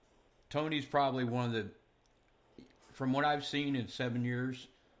Tony's probably one of the, from what I've seen in 7 years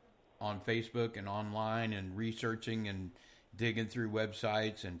on Facebook and online and researching and digging through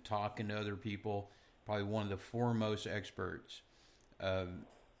websites and talking to other people, probably one of the foremost experts of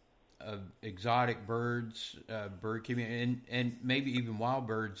exotic birds, bird keeping, and maybe even wild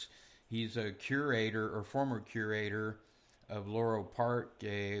birds. He's a curator or former curator of Laurel Park,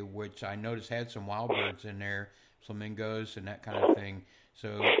 which I noticed had some wild birds in there, flamingos and that kind of thing.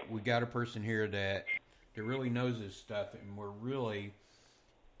 So we got a person here that really knows this stuff, and we're really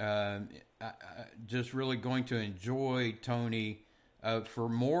just really going to enjoy Tony for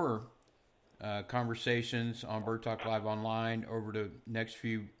more conversations on Bird Talk Live Online over the next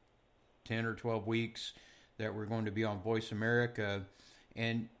few 10 or 12 weeks that we're going to be on Voice America.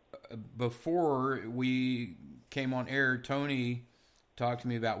 And before we came on air, Tony talked to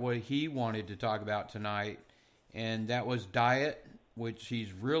me about what he wanted to talk about tonight, and that was diet, which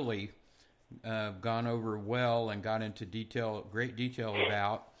he's really gone over well and got into great detail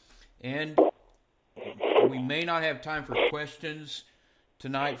about. And we may not have time for questions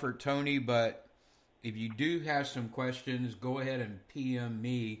tonight for Tony, but if you do have some questions, go ahead and PM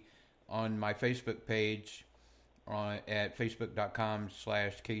me on my Facebook page at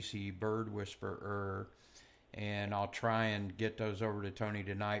facebook.com/KC Bird and I'll try and get those over to Tony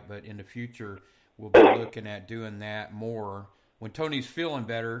tonight. But in the future, we'll be looking at doing that more when Tony's feeling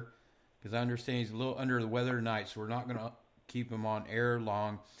better, because I understand he's a little under the weather tonight, so we're not going to keep him on air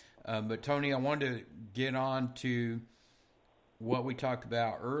long. But Tony, I wanted to get on to what we talked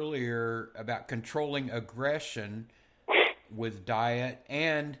about earlier about controlling aggression with diet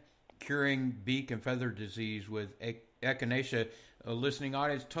and curing beak and feather disease with echinacea. Listening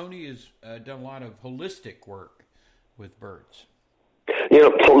audience, Tony has done a lot of holistic work with birds.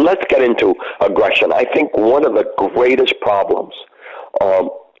 So let's get into aggression. I think one of the greatest problems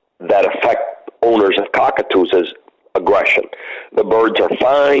that affect owners of cockatoos is aggression. The birds are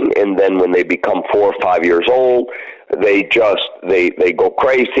fine, and then when they become 4 or 5 years old, they go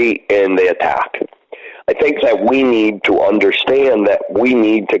crazy and they attack. I think that we need to understand that we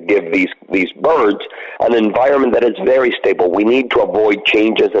need to give these birds an environment that is very stable. We need to avoid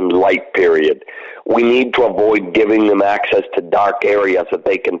changes in light period. We need to avoid giving them access to dark areas that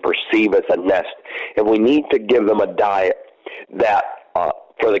they can perceive as a nest. And we need to give them a diet that,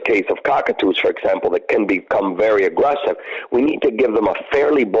 for the case of cockatoos, for example, that can become very aggressive, we need to give them a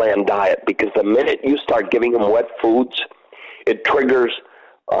fairly bland diet, because the minute you start giving them wet foods, it triggers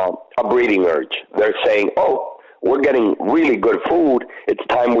a breeding urge. They're saying, oh, we're getting really good food, it's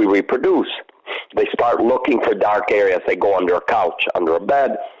time we reproduce. They start looking for dark areas. They go under a couch, under a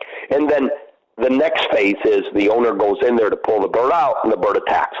bed, and then the next phase is the owner goes in there to pull the bird out, and the bird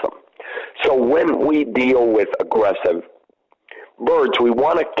attacks them. So when we deal with aggressive birds, we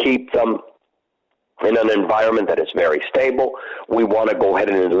want to keep them in an environment that is very stable. We want to go ahead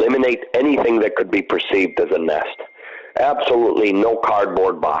and eliminate anything that could be perceived as a nest. Absolutely no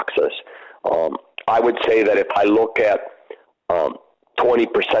cardboard boxes. I would say that if I look at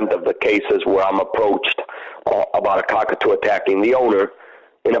 20% of the cases where I'm approached about a cockatoo attacking the owner,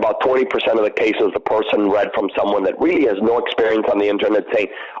 in about 20% of the cases, the person read from someone that really has no experience on the internet saying,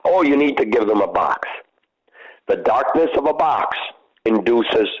 oh, you need to give them a box. The darkness of a box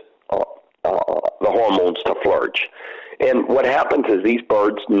induces the hormones to flourish. And what happens is these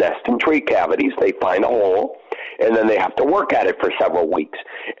birds nest in tree cavities. They find a hole, and then they have to work at it for several weeks.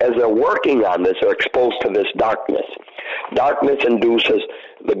 As they're working on this, they're exposed to this darkness. Darkness induces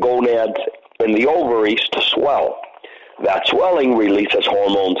the gonads in the ovaries to swell. That swelling releases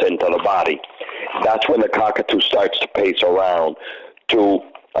hormones into the body. That's when the cockatoo starts to pace around, to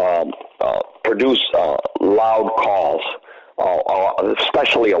produce loud calls,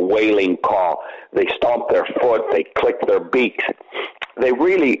 especially a wailing call. They stomp their foot, they click their beaks. They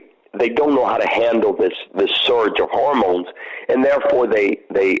don't know how to handle this surge of hormones, and therefore they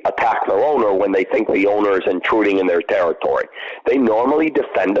attack their owner when they think the owner is intruding in their territory. They normally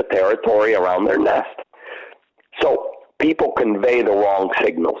defend the territory around their nest. So people convey the wrong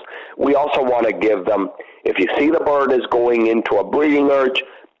signals. We also want to give them, if you see the bird is going into a breeding urge,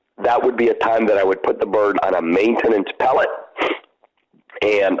 that would be a time that I would put the bird on a maintenance pellet,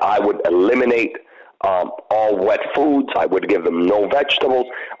 and I would eliminate all wet foods. I would give them no vegetables.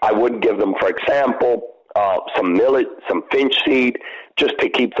 I would give them, for example, some millet, some finch seed, just to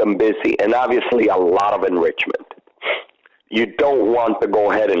keep them busy, and obviously a lot of enrichment. You don't want to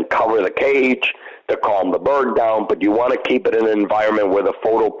go ahead and cover the cage to calm the bird down, but you want to keep it in an environment where the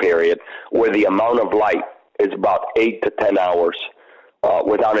photo period, where the amount of light is about 8 to 10 hours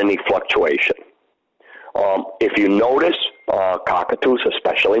without any fluctuation. If you notice Cockatoos,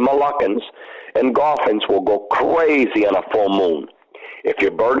 especially Moluccans, and Goffins will go crazy on a full moon. If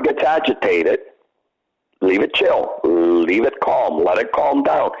your bird gets agitated, leave it chill, leave it calm, let it calm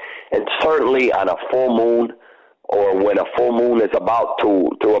down. And certainly on a full moon or when a full moon is about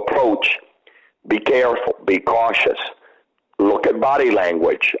to approach, be careful, be cautious. Look at body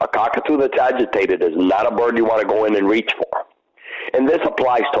language. A cockatoo that's agitated is not a bird you want to go in and reach for. And this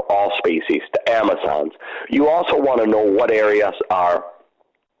applies to all species, to Amazons. You also want to know what areas are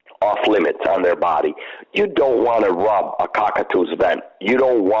off limits on their body. You don't want to rub a cockatoo's vent. You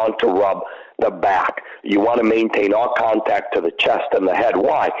don't want to rub the back. You want to maintain all contact to the chest and the head.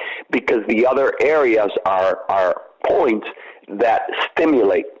 Why? Because the other areas are points that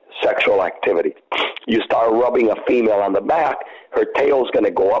stimulate sexual activity. You start rubbing a female on the back, her tail's going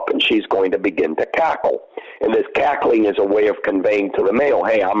to go up and she's going to begin to cackle. And this cackling is a way of conveying to the male,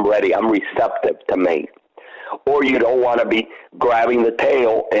 hey, I'm ready, I'm receptive to mate. Or you don't want to be grabbing the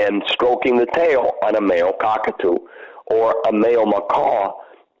tail and stroking the tail on a male cockatoo or a male macaw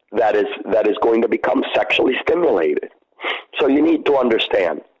that is going to become sexually stimulated. So you need to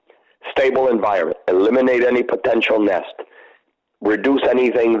understand stable environment, eliminate any potential nest, reduce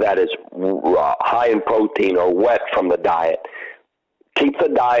anything that is high in protein or wet from the diet, keep the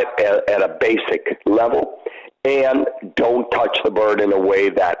diet at a basic level, and don't touch the bird in a way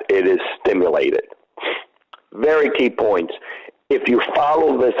that it is stimulated. Very key points. If you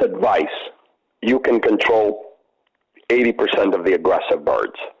follow this advice, you can control 80% of the aggressive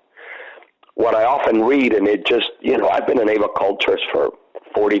birds. What I often read, and it just, I've been an aviculturist for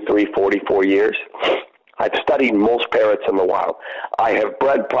 44 years. I've studied most parrots in the wild. I have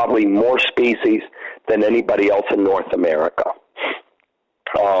bred probably more species than anybody else in North America.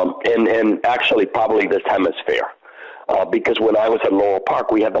 And actually probably this hemisphere. Because when I was at Laurel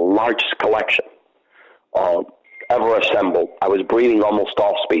Park, we had the largest collection ever assembled. I was breeding almost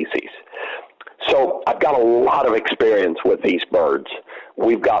all species. So I've got a lot of experience with these birds.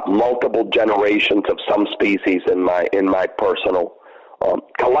 We've got multiple generations of some species in my personal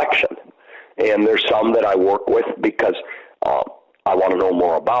collection. And there's some that I work with because I want to know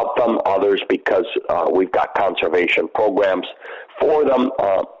more about them, others because we've got conservation programs for them.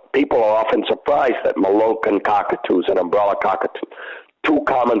 People are often surprised that Moluccan cockatoos and umbrella cockatoos, two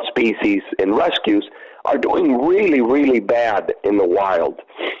common species in rescues, are doing really, really bad in the wild.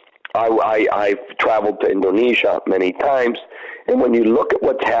 I've traveled to Indonesia many times, and when you look at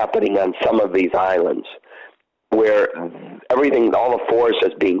what's happening on some of these islands, where everything, all the forest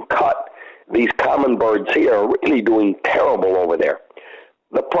is being cut, these common birds here are really doing terrible over there.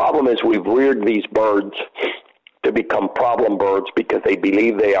 The problem is we've reared these birds to become problem birds because they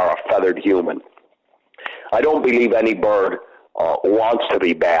believe they are a feathered human. I don't believe any bird wants to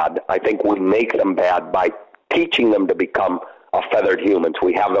be bad. I think we make them bad by teaching them to become a feathered humans.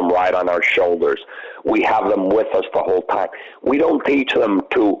 We have them right on our shoulders. We have them with us the whole time. We don't teach them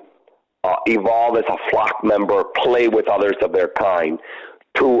to evolve as a flock member, play with others of their kind,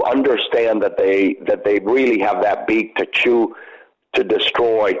 to understand that they really have that beak to chew, to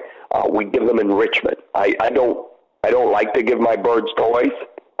destroy. We give them enrichment. I don't like to give my birds toys.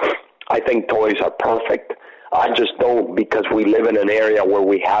 I think toys are perfect. I just don't, because we live in an area where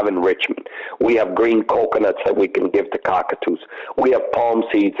we have enrichment. We have green coconuts that we can give to cockatoos. We have palm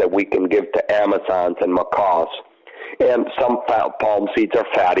seeds that we can give to Amazons and macaws. And some palm seeds are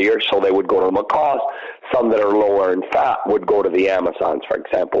fattier, so they would go to the macaws. Some that are lower in fat would go to the Amazons, for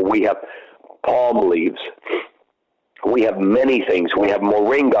example. We have palm leaves. We have many things. We have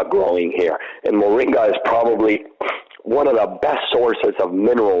moringa growing here, and moringa is probably one of the best sources of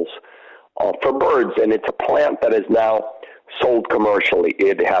minerals for birds, and it's a plant that is now sold commercially.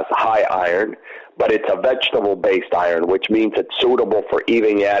 It has high iron, but it's a vegetable-based iron, which means it's suitable for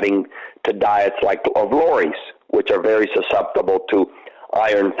even adding to diets like of lories, which are very susceptible to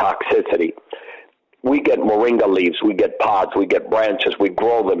iron toxicity. We get moringa leaves, we get pods, we get branches, we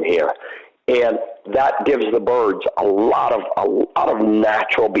grow them here. And that gives the birds a lot of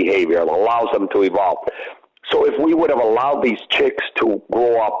natural behavior. It allows them to evolve. So if we would have allowed these chicks to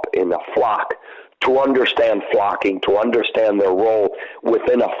grow up in a flock, to understand flocking, to understand their role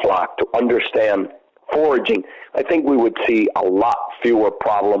within a flock, to understand foraging, I think we would see a lot fewer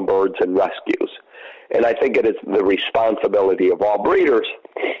problem birds and rescues. And I think it is the responsibility of all breeders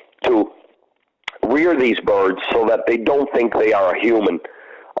to rear these birds so that they don't think they are a human.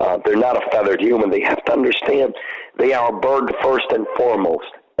 They're not a feathered human. They have to understand they are a bird first and foremost,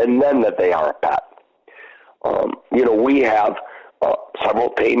 and then that they are a pet. We have several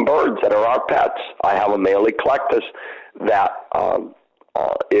tame birds that are our pets. I have a male eclectus that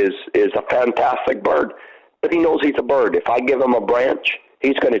is a fantastic bird. but he knows he's a bird. If I give him a branch,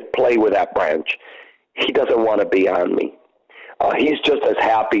 he's going to play with that branch. He doesn't want to be on me. He's just as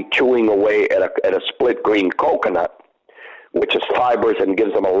happy chewing away at a split green coconut, which is fibrous and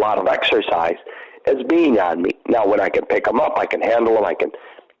gives him a lot of exercise, as being on me. Now, when I can pick him up, I can handle him.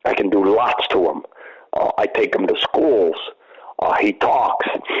 I can do lots to him. I take him to schools. He talks.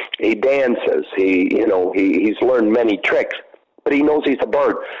 He dances. He's learned many tricks, but he knows he's a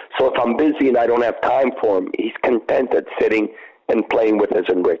bird. So if I'm busy and I don't have time for him, he's content at sitting and playing with his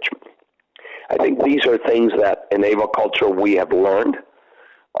enrichment. I think these are things that in aviculture we have learned.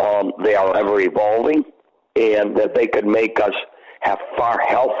 They are ever evolving, and that they could make us have far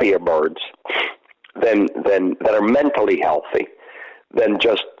healthier birds than that are mentally healthy than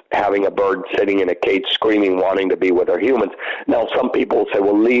just having a bird sitting in a cage screaming, wanting to be with our humans. Now, some people say,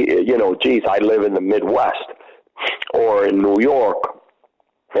 well, geez, I live in the Midwest or in New York,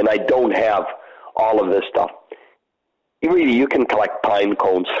 and I don't have all of this stuff. You can collect pine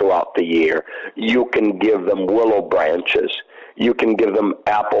cones throughout the year. You can give them willow branches. You can give them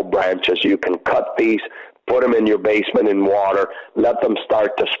apple branches. You can cut these, put them in your basement in water, let them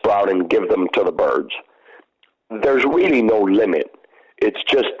start to sprout, and give them to the birds. There's really no limit. It's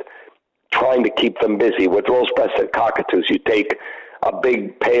just trying to keep them busy. With rose-breasted cockatoos, you take a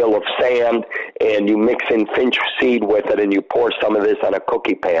big pail of sand and you mix in finch seed with it, and you pour some of this on a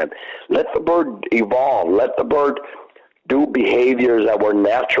cookie pan. Let the bird evolve. Let the bird do behaviors that were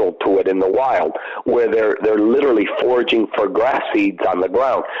natural to it in the wild, where they're literally foraging for grass seeds on the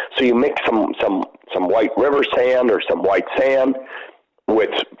ground. So you mix some white river sand or some white sand with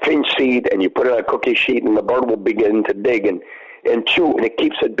finch seed, and you put it on a cookie sheet, and the bird will begin to dig and chew, and it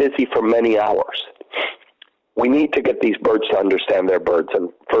keeps it busy for many hours. We need to get these birds to understand their birds,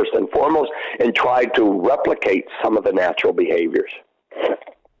 and first and foremost, and try to replicate some of the natural behaviors.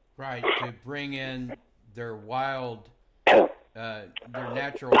 Right, to bring in their their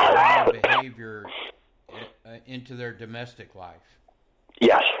natural wild behavior into their domestic life.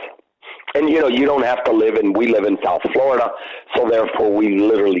 Yes. And, you don't have to we live in South Florida, so therefore we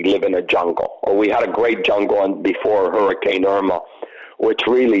literally live in a jungle. Or we had a great jungle before Hurricane Irma, which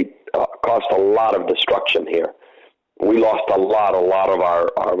really caused a lot of destruction here. We lost a lot of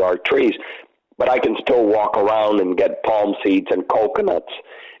our trees, but I can still walk around and get palm seeds and coconuts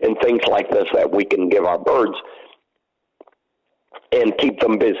and things like this that we can give our birds and keep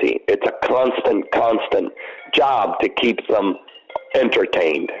them busy. It's a constant job to keep them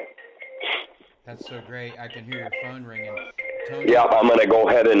entertained. That's so great. I can hear your phone ringing. Tony? Yeah, I'm going to go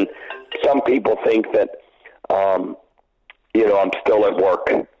ahead, and some people think that, I'm still at work.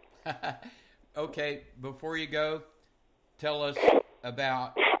 Okay, before you go, tell us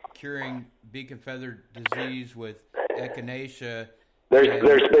about curing beak and feather disease with echinacea.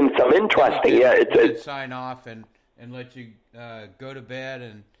 There's been some interesting, It's sign off and let you go to bed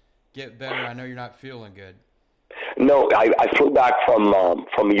and get better. I know you're not feeling good. No, I flew back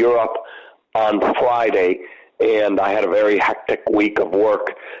from Europe on Friday, and I had a very hectic week of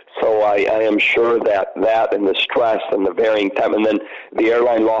work. So I am sure that and the stress and the varying time, and then the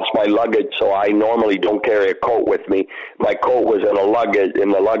airline lost my luggage, so I normally don't carry a coat with me. My coat was in the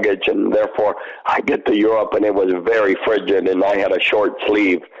luggage, and therefore I get to Europe, and it was very frigid, and I had a short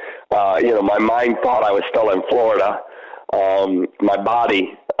sleeve. My mind thought I was still in Florida. My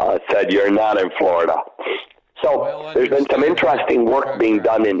body said, you're not in Florida. So there's been some interesting work being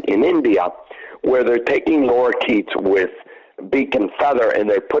done in India, where they're taking lorikeets with beak and feather, and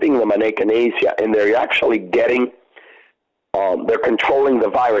they're putting them on echinacea, and they're actually they're controlling the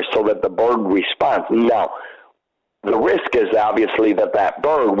virus so that the bird responds. Now, the risk is obviously that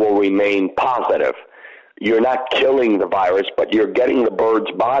bird will remain positive. You're not killing the virus, but you're getting the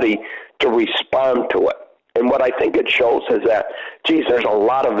bird's body to respond to it. And what I think it shows is that, there's a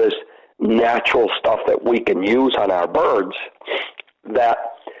lot of this natural stuff that we can use on our birds that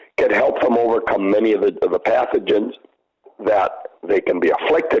could help them overcome many of the pathogens that they can be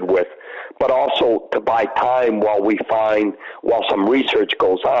afflicted with, but also to buy time while some research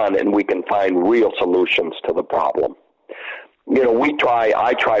goes on and we can find real solutions to the problem.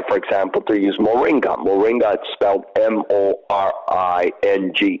 I try, for example, to use moringa. Moringa, it's spelled Moringa.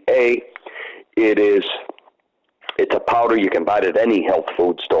 It's a powder you can buy at any health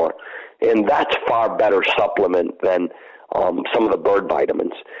food store, and that's far better supplement than some of the bird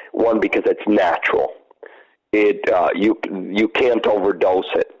vitamins. One, because it's natural. You can't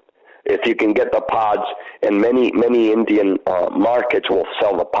overdose it. If you can get the pods, and many Indian markets will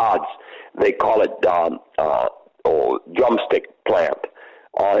sell the pods. They call it drumstick plant,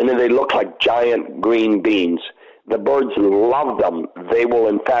 and then they look like giant green beans. The birds love them. They will,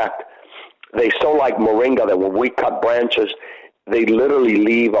 in fact, They so like moringa that when we cut branches, they literally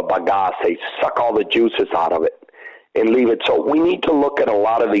leave a bagasse. They suck all the juices out of it and leave it. So we need to look at a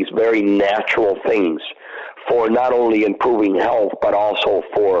lot of these very natural things for not only improving health, but also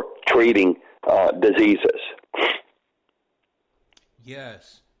for treating diseases.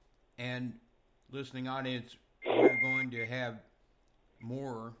 Yes. And listening audience, we're going to have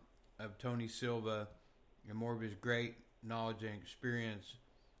more of Tony Silva and more of his great knowledge and experience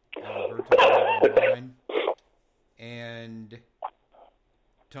on Bird Talk Live Online. And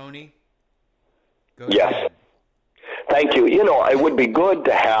Tony, go ahead. Thank you. You know, it would be good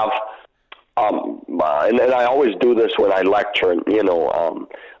to have, and I always do this when I lecture,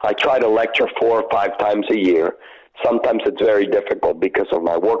 I try to lecture 4 or 5 times a year. Sometimes it's very difficult because of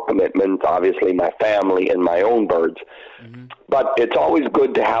my work commitments, obviously my family and my own birds. Mm-hmm. But it's always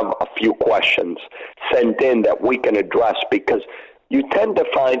good to have a few questions sent in that we can address, because you tend to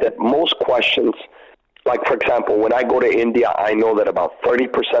find that most questions, like for example, when I go to India, I know that about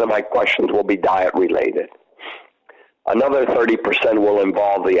 30% of my questions will be diet related. Another 30% will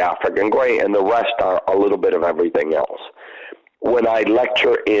involve the African gray, and the rest are a little bit of everything else. When I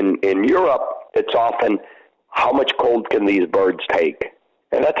lecture in Europe, it's often how much cold can these birds take?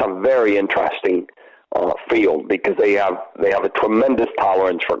 And that's a very interesting field, because they have a tremendous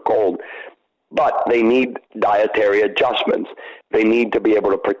tolerance for cold, but they need dietary adjustments. They need to be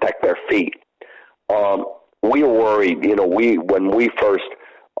able to protect their feet. We were worried, when we first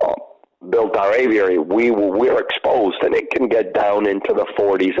built our aviary, we were exposed, and it can get down into the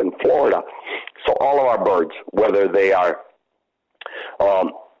 40s in Florida. So all of our birds, whether they are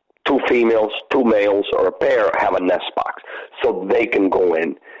 2 females, 2 males, or a pair, have a nest box, so they can go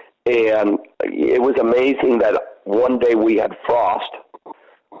in. And it was amazing that one day we had frost,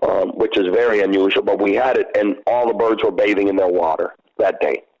 which is very unusual, but we had it, and all the birds were bathing in their water that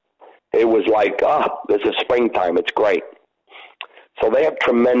day. It was like, this is springtime, it's great. So they have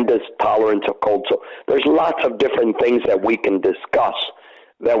tremendous tolerance of cold. So there's lots of different things that we can discuss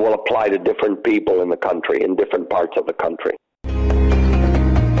that will apply to different people in the country, in different parts of the country.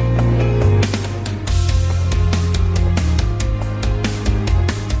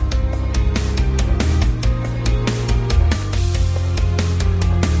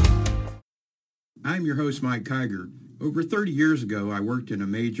 I'm your host, Mike Kiger. Over 30 years ago, I worked in a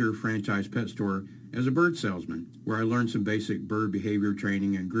major franchise pet store as a bird salesman, where I learned some basic bird behavior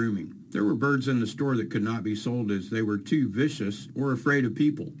training and grooming. There were birds in the store that could not be sold as they were too vicious or afraid of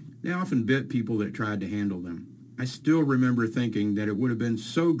people. They often bit people that tried to handle them. I still remember thinking that it would have been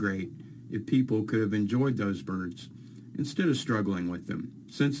so great if people could have enjoyed those birds instead of struggling with them.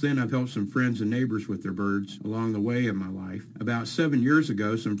 Since then, I've helped some friends and neighbors with their birds along the way in my life. About 7 years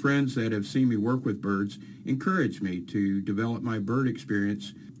ago, some friends that have seen me work with birds encouraged me to develop my bird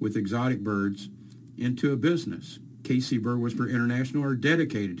experience with exotic birds into a business. KC Bird Whisperer International are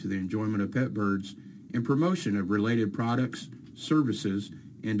dedicated to the enjoyment of pet birds and promotion of related products, services,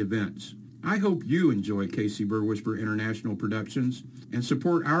 and events. I hope you enjoy KC Bird Whisperer International productions and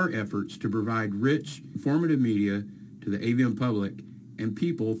support our efforts to provide rich, informative media to the avian public and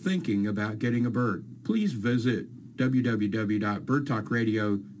people thinking about getting a bird. Please visit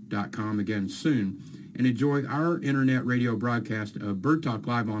www.birdtalkradio.com again soon and enjoy our internet radio broadcast of Bird Talk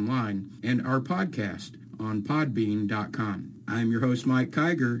Live Online and our podcast on podbean.com. I'm your host, Mike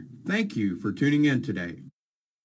Kiger. Thank you for tuning in today.